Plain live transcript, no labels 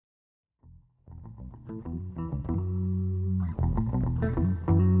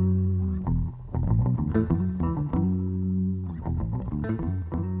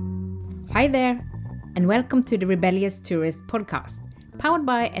Hi there, and welcome to the Rebellious Tourist podcast, powered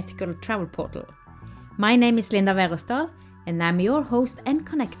by Ethical Travel Portal. My name is Linda Verostal, and I'm your host and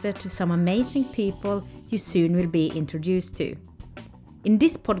connector to some amazing people you soon will be introduced to. In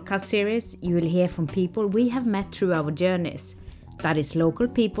this podcast series, you will hear from people we have met through our journeys. That is, local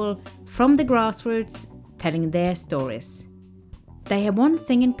people from the grassroots telling their stories. They have one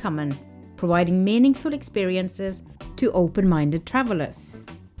thing in common: providing meaningful experiences to open-minded travelers.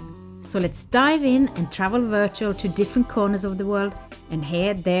 So let's dive in and travel virtual to different corners of the world and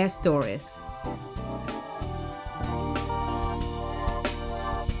hear their stories.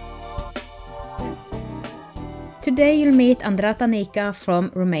 Today you'll meet Andrata Nica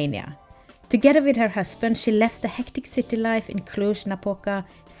from Romania. Together with her husband, she left the hectic city life in Cluj-Napoca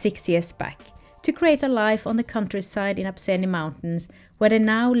 6 years back to create a life on the countryside in Apseni Mountains, where they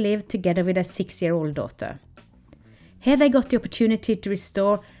now live together with a 6-year-old daughter. Here they got the opportunity to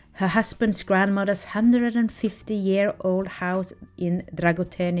restore her husband's grandmother's 150-year-old house in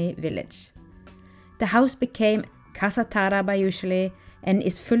Dragoteni village. The house became Casa Taraba usually and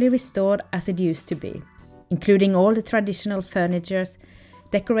is fully restored as it used to be, including all the traditional furniture,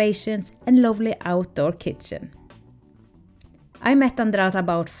 decorations and lovely outdoor kitchen. I met Andrata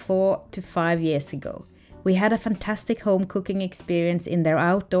about 4 to 5 years ago. We had a fantastic home cooking experience in their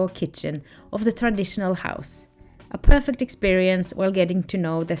outdoor kitchen of the traditional house. A perfect experience while getting to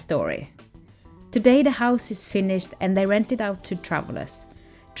know their story. Today the house is finished and they rent it out to travelers.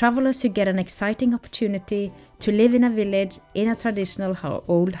 Travelers who get an exciting opportunity to live in a village in a traditional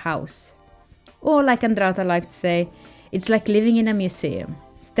old house. Or like Andrata liked to say, it's like living in a museum.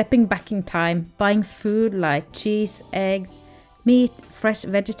 Stepping back in time, buying food like cheese, eggs, meat, fresh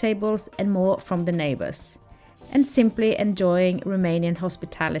vegetables and more from the neighbors. And simply enjoying Romanian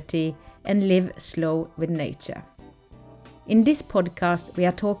hospitality and live slow with nature. In this podcast, we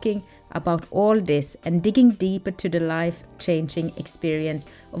are talking about all this and digging deeper to the life-changing experience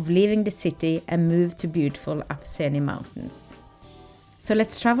of leaving the city and move to beautiful Apseni Mountains. So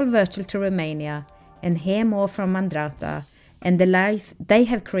let's travel virtual to Romania and hear more from Andrata and the life they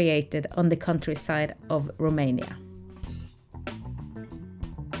have created on the countryside of Romania.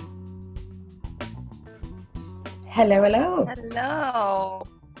 Hello, hello. Hello,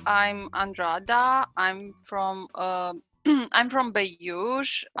 I'm Andrada. I'm from I'm from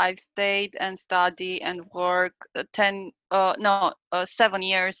Beiuș. I've stayed and studied and worked 7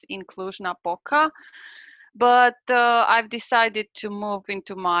 years in Cluj-Napoca, but I've decided to move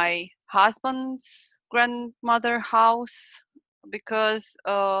into my husband's grandmother house because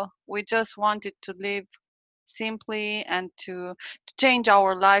we just wanted to live simply and to change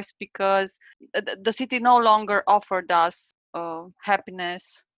our lives because the city no longer offered us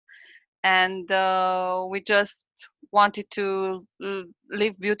happiness, and we just wanted to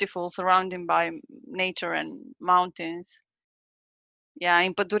live beautiful, surrounded by nature and mountains. Yeah,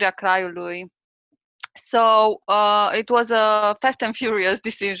 in Pădurea Craiului. So it was a fast and furious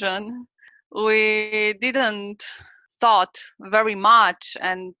decision. We didn't thought very much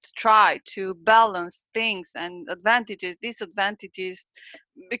and try to balance things and advantages, disadvantages,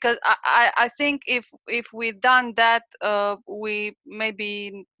 because I think if we done that, we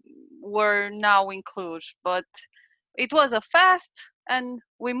maybe were now in Cluj, but it was a fast and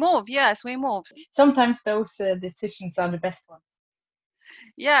we moved. Yes, we moved. Sometimes those decisions are the best ones.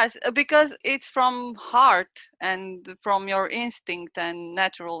 Yes, because it's from heart and from your instinct and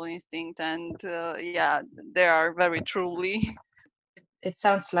natural instinct, and yeah, they are very truly. It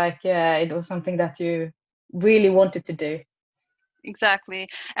sounds like it was something that you really wanted to do. Exactly,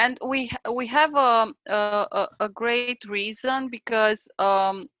 and we have a great reason because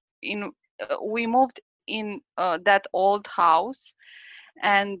in we moved in that old house,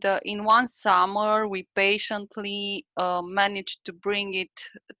 and in one summer we patiently managed to bring it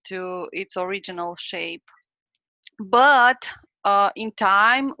to its original shape. But in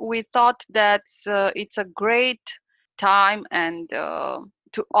time, we thought that it's a great time and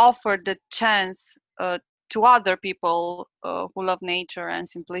to offer the chance to other people who love nature and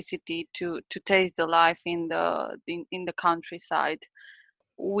simplicity to taste the life in the countryside.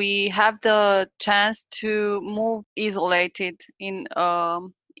 We have the chance to move isolated in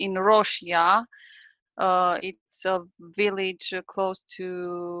Roșia. It's a village close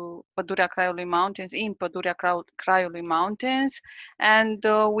to Pădurea Craiului Mountains, in Pădurea Craiului Mountains, and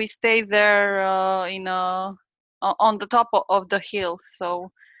we stay there on the top of the hill.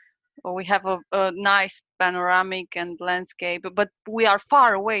 So We have a nice panoramic and landscape, but we are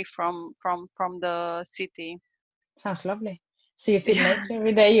far away from the city. Sounds lovely. So you see Yeah. nature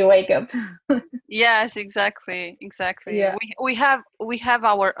every day you wake up. Yes, exactly. Yeah. We have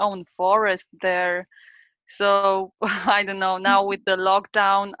our own forest there. So I don't know. Now with the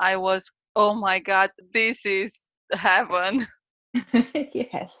lockdown, I was, oh my God, this is heaven.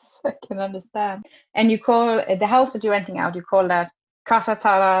 Yes, I can understand. And you call the house that you're renting out, you call that Casa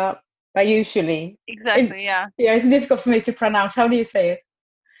Tara usually. It, Exactly, yeah. yeah, it's difficult for me to pronounce. How do you say it?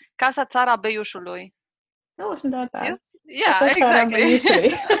 Casa Țara Beiușului. That wasn't that bad. Yes. Yeah, Casa Tara exactly. usually.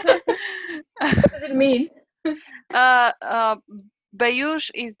 What does it mean? uh, uh, Beiuș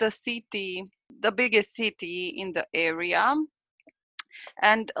is the city, the biggest city in the area,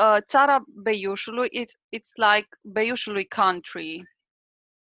 and Țara Beiușului, it's like Beiușului country.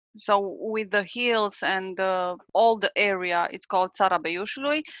 So with the hills and all the area, it's called Țara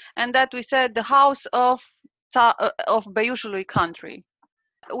Beiușului, and that we said the house of Beiușului country.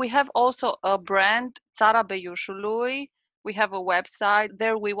 We have also a brand, Țara Beiușului. We have a website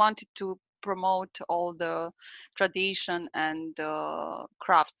there. We wanted to promote all the tradition and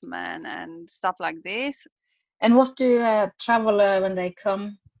craftsmen and stuff like this. And what do traveler when they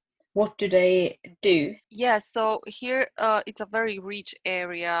come? What do they do? Yes, so here it's a very rich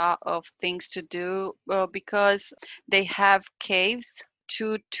area of things to do because they have caves,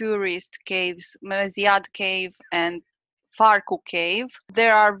 two tourist caves, Meziad Cave and Farku Cave. They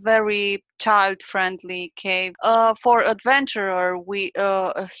are very child-friendly cave. For adventurer, we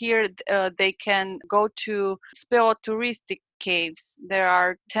here they can go to speo-touristic caves. There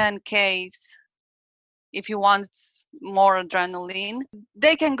are 10 caves if you want more adrenaline.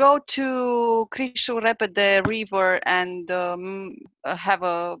 They can go to Crișu Repede River and have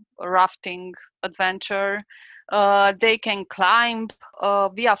a rafting adventure. They can climb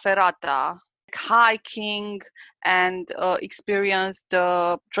Via Ferrata, hiking, and experience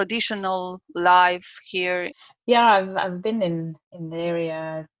the traditional life here. Yeah, I've been in the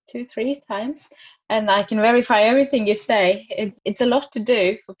area 2, 3 times, and I can verify everything you say. It's a lot to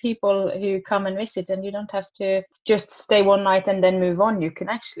do for people who come and visit, and you don't have to just stay one night and then move on. You can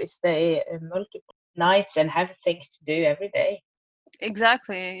actually stay multiple nights and have things to do every day.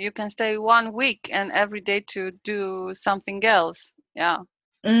 Exactly. You can stay 1 week and every day to do something else. Yeah.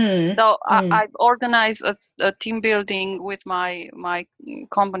 Mm, So mm. I've organized a team building with my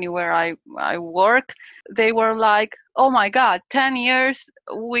company where I work. They were like, "Oh my God, 10 years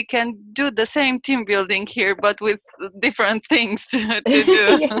we can do the same team building here, but with different things to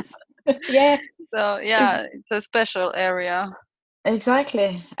do." Yes, yeah, So yeah, it's a special area.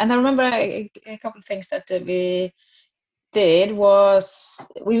 exactly. And I remember a couple of things that we did was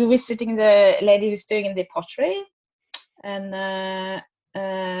we were visiting the lady who's doing the pottery and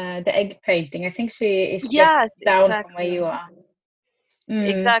the egg painting. I think she is just Yes, down from where exactly. you are.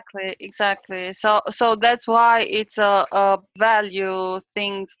 Mm. Exactly. So that's why it's a value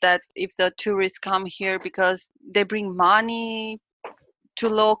things that if the tourists come here because they bring money to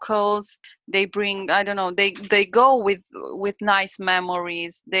locals, they bring, I don't know, they go with nice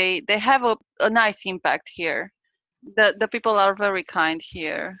memories. They have a nice impact here. The people are very kind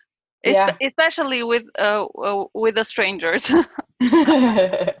here. Yeah. Especially with the strangers.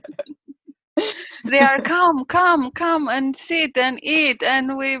 They are come and sit and eat,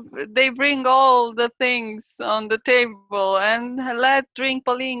 and they bring all the things on the table and let's drink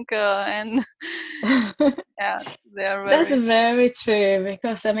palinka and yeah, they are That's very. very true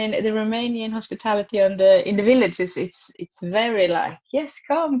because I mean the Romanian hospitality on the in the villages it's very like yes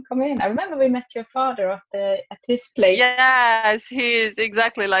come in. I remember we met your father at his place. Yes, he is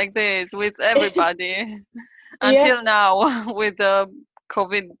exactly like this with everybody until Yes. now with the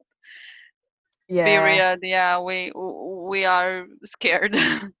COVID Yeah. period. Yeah, we are scared.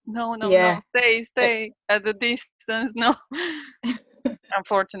 No, Yeah. stay at the distance. No,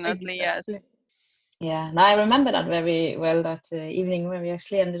 unfortunately, yes. Exactly. Yeah, no, I remember that very well. That evening where we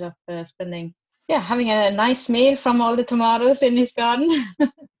actually ended up spending, yeah, having a nice meal from all the tomatoes in his garden.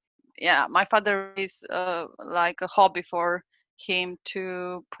 Yeah, my father is like a hobby for him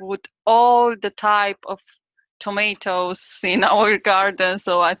to put all the type of tomatoes in our garden.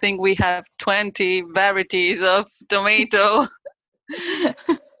 So I think we have 20 varieties of tomato.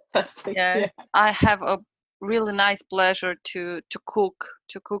 Fantastic. Yes, Yeah. I have a really nice pleasure to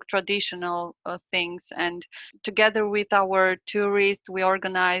cook traditional things, and together with our tourists we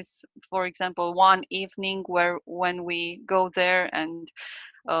organize, for example, one evening where when we go there and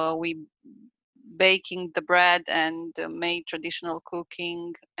we baking the bread and made traditional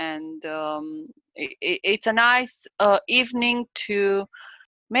cooking, and it's a nice evening to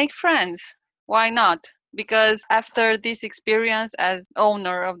make friends. Why not? Because after this experience as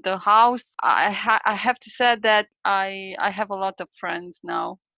owner of the house, I have to say that I have a lot of friends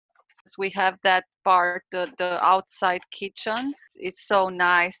now. We have that part, the outside kitchen. It's so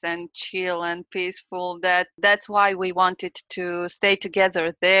nice and chill and peaceful that that's why we wanted to stay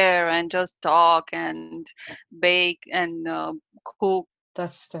together there and just talk and bake and cook.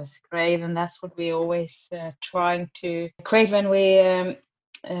 That's great, and that's what we always trying to create when we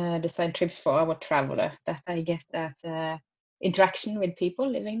design trips for our traveler. That I get that interaction with people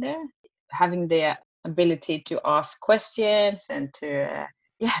living there, having the ability to ask questions and to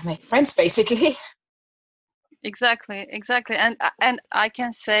yeah, make friends basically. Exactly, and I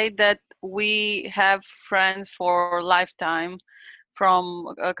can say that we have friends for lifetime from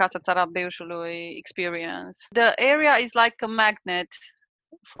Casa Tsarabeuşului experience. The area is like a magnet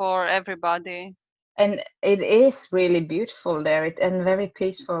for everybody. And it is really beautiful there, and very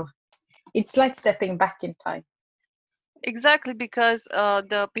peaceful. It's like stepping back in time. Exactly, because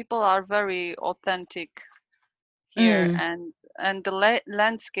the people are very authentic here, Mm. and the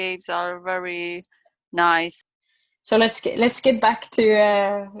landscapes are very nice. So let's get back to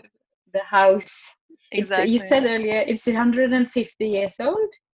the house. It's you Exactly, said earlier it's 150 years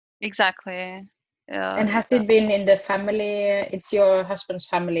old, exactly. and has it been in the family? It's your husband's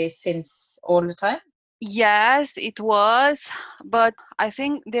family since all the time? Yes, it was, but I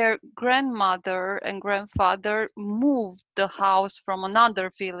think their grandmother and grandfather moved the house from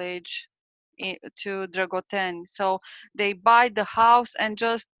another village to Dragoteni. So they buy the house and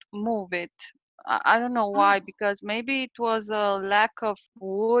just move it. I don't know why, Ah, because maybe it was a lack of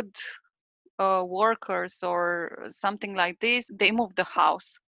wood workers or something like this. They moved the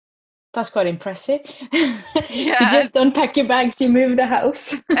house. that's quite impressive. You Yes, just don't pack your bags, you move the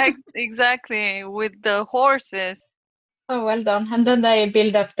house. exactly, with the horses. Oh, well done. And then they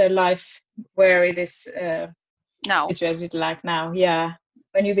build up their life where it is Now, situated like now. Yeah.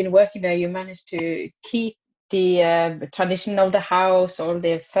 When you've been working there, you managed to keep the tradition of the house, all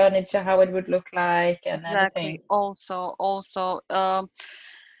the furniture, how it would look like, and exactly. everything. Also,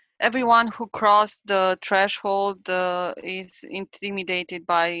 everyone who crossed the threshold is intimidated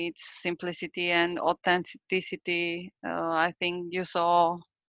by its simplicity and authenticity. I think you saw,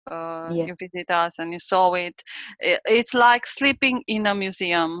 Yeah. you visit us and you saw it. It's like sleeping in a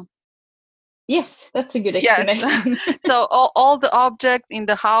museum. Yes, that's a good Yes. explanation. So all the objects in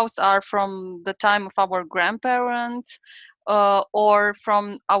the house are from the time of our grandparents, or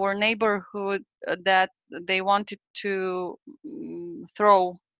from our neighborhood, that they wanted to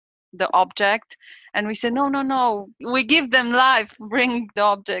throw the object, and we said no, no, no, we give them life, bring the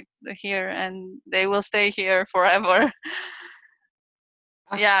object here and they will stay here forever.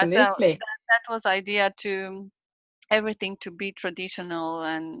 Yeah, so Absolutely. that was idea to everything to be traditional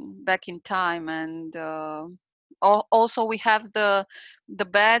and back in time. And also we have the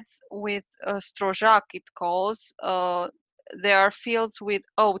beds with strožak, it calls. They are filled with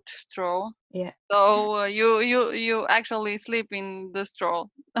oat straw, Yeah. so you actually sleep in the straw.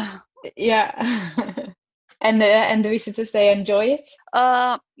 Yeah. And the visitors, they enjoy it.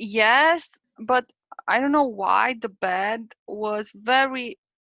 Yes, but I don't know why the bed was very,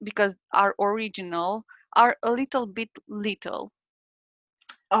 because our original are a little bit little.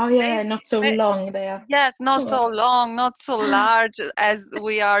 Oh yeah, Maybe, not so long they are. yes, not Oh, so long, not so large as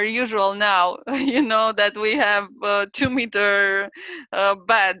we are usual now. You know that we have 2 meter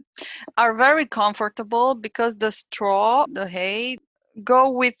bed. Are very comfortable because the straw, the hay, go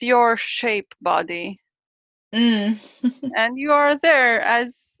with your shape body, mm. and you are there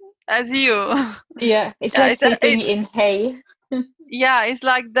as you. Yeah, it's Yeah, like sleeping in hay. yeah, it's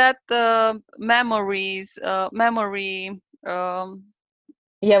like that memory. Um,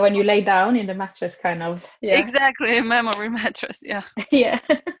 Yeah, when you lay down in the mattress, kind of. Yeah. exactly, memory mattress. Yeah. Yeah.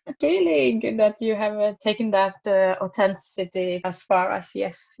 Really good that you have taken that authenticity as far as,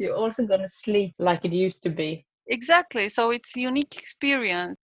 yes, you're also gonna sleep like it used to be. Exactly. So it's unique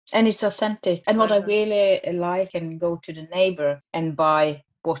experience. And it's authentic. And what I Pleasure. really like, and go to the neighbor and buy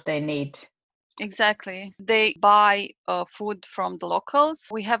what they need. Exactly. They buy food from the locals.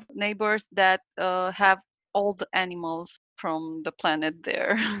 We have neighbors that have all the animals from the planet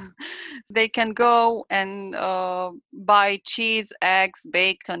there. They can go and buy cheese, eggs,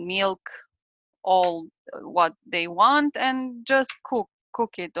 bacon, milk, all what they want, and just cook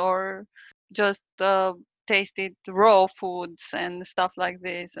it, or just taste it raw foods and stuff like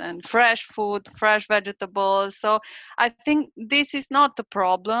this, and fresh food, fresh vegetables. So I think this is not the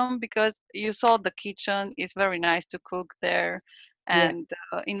problem, because you saw the kitchen is very nice to cook there, And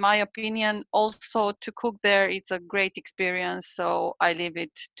in my opinion, also to cook there, it's a great experience. So I leave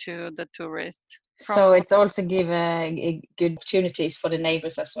it to the tourists. So it's also give good opportunities for the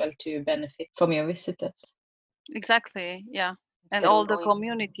neighbors as well to benefit from your visitors. Exactly, yeah. And Instead of all the going.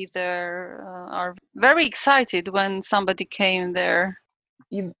 community there are very excited when somebody came there.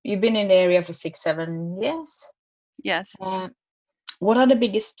 You've been in the area for 6-7 years. Yes. What are the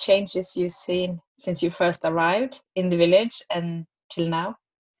biggest changes you've seen since you first arrived in the village and till now,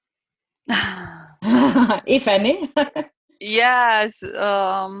 if any? Yes.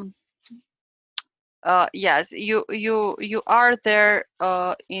 Yes, you are there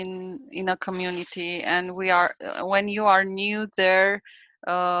in a community, and we are when you are new there,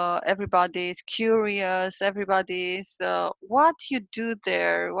 everybody is curious. Everybody is what you do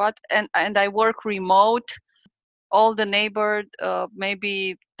there, what and I work remote. All the neighbors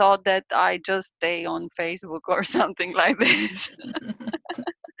maybe thought that I just stay on Facebook or something like this.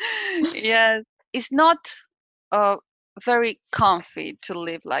 Yes, it's not very comfy to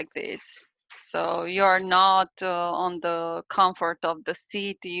live like this. So you're not on the comfort of the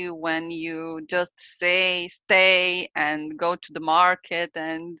city when you just stay and go to the market,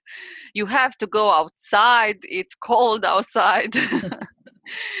 and you have to go outside. It's cold outside.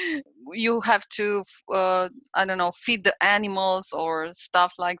 You have to, I don't know, feed the animals or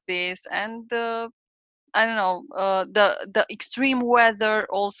stuff like this, and I don't know. The extreme weather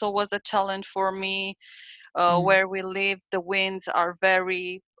also was a challenge for me. Where we live, the winds are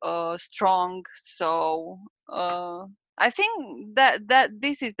very strong. So I think that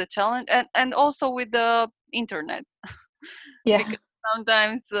this is the challenge, and also with the internet, Yeah. because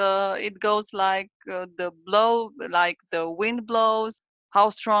sometimes it goes like like the wind blows. How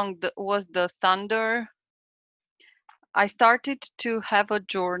strong was the thunder? I started to have a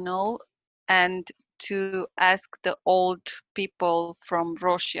journal and to ask the old people from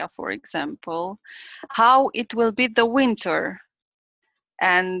Russia, for example, how it will be the winter.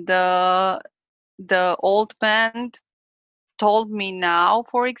 And the old man told me now,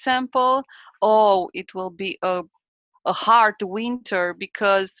 for example, oh, it will be a hard winter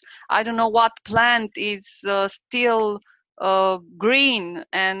because I don't know what plant is still green,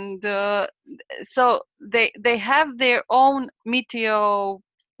 and so they have their own meteo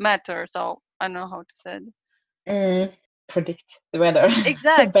matter. So I don't know how to say it. Predict the weather.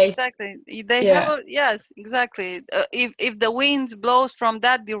 Based. Exactly. They have Yeah. a yes, exactly. If the wind blows from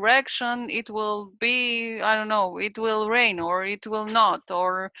that direction, it will be, I don't know, it will rain or it will not,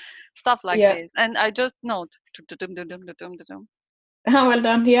 or stuff like Yeah. this. And I just note. Well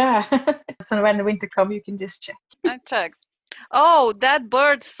done. Yeah. So when the winter comes, you can just check. I checked. Oh, that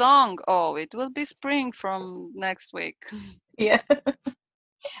bird song. Oh, it will be spring from next week. Yeah.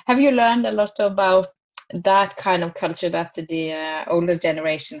 Have you learned a lot about that kind of culture that the older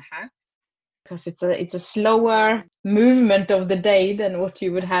generation has? Because it's a slower movement of the day than what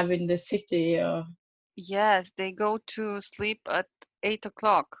you would have in the city. Or Yes, they go to sleep at 8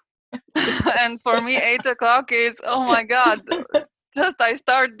 o'clock. And for me, 8 o'clock is, oh my God, just I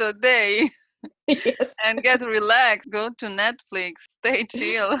start the day yes. and get relaxed, go to Netflix, stay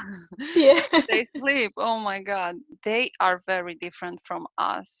chill, Yeah. stay sleep. Oh my God, they are very different from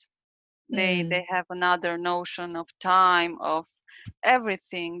us. They have another notion of time, of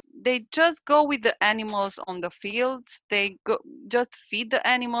everything. They just go with the animals on the fields. They go just feed the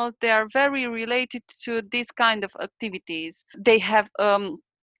animals. They are very related to this kind of activities. They have a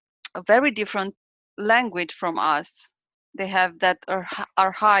very different language from us. They have that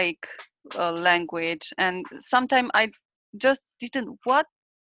archaic language, and sometimes I just didn't. What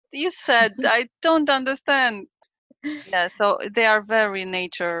you said, I don't understand. Yeah, so they are very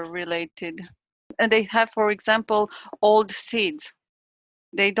nature related, and they have, for example, old seeds.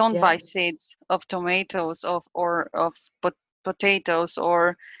 They don't Yeah. buy seeds of tomatoes or of potatoes,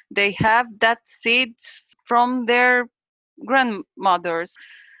 or they have that seeds from their grandmothers.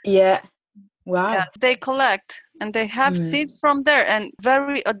 Yeah. Yeah, Wow. they collect and they have seeds from there, and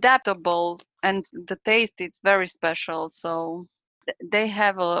very adaptable, and the taste is very special. So they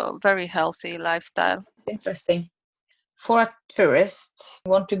have a very healthy lifestyle. It's interesting. For a tourist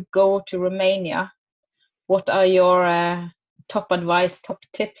want to go to Romania, what are your top advice, top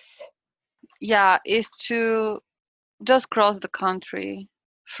tips? Yeah, is to just cross the country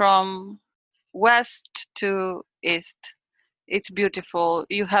from west to east. It's beautiful.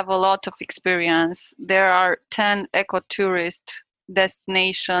 You have a lot of experience. There are 10 ecotourist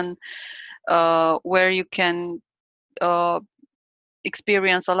destination where you can uh,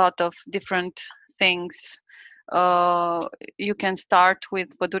 experience a lot of different things. You can start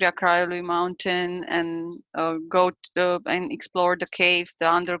with Pădurea Craiului mountain and go and explore the caves, the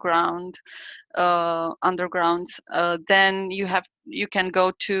undergrounds. Then you can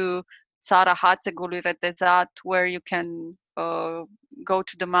go to Țara Hațegului Retezat, where you can go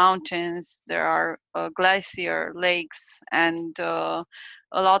to the mountains. There are glacier lakes and a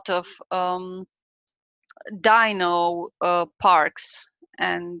lot of dino parks,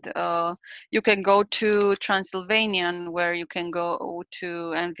 and you can go to Transylvanian, where you can go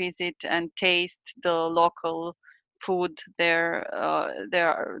to and visit and taste the local food there.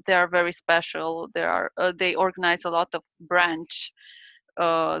 They are very special. They organize a lot of brunch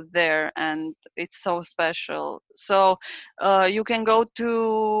there, and it's so special. So you can go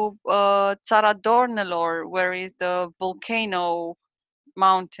to Țara Dornelor, where is the volcano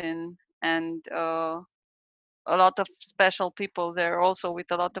mountain, and a lot of special people there also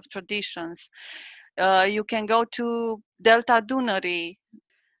with a lot of traditions. You can go to Delta Dunării,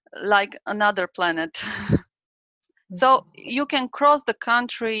 like another planet. So you can cross the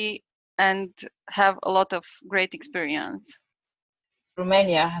country and have a lot of great experience.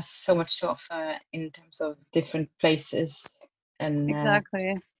 Romania has so much to offer in terms of different places, and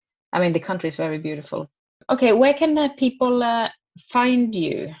Exactly. I mean, the country is very beautiful. Okay, where can people find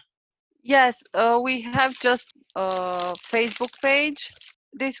you? Yes, we have just a Facebook page.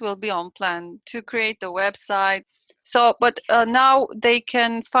 This will be on plan to create a website. So, but now they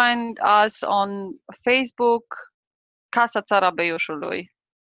can find us on Facebook, Casa Țara Beiușului.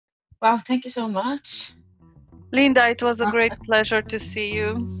 Wow, thank you so much. Linda, it was a great pleasure to see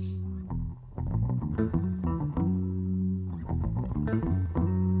you.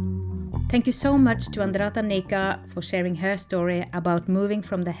 Thank you so much to Andrata Neika for sharing her story about moving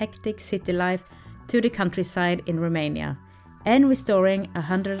from the hectic city life to the countryside in Romania and restoring a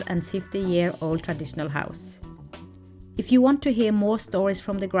 150-year-old traditional house. If you want to hear more stories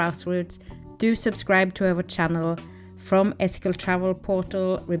from the grassroots, do subscribe to our channel from ethical travel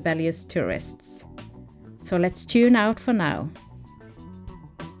portal Rebellious Tourists. So let's tune out for now.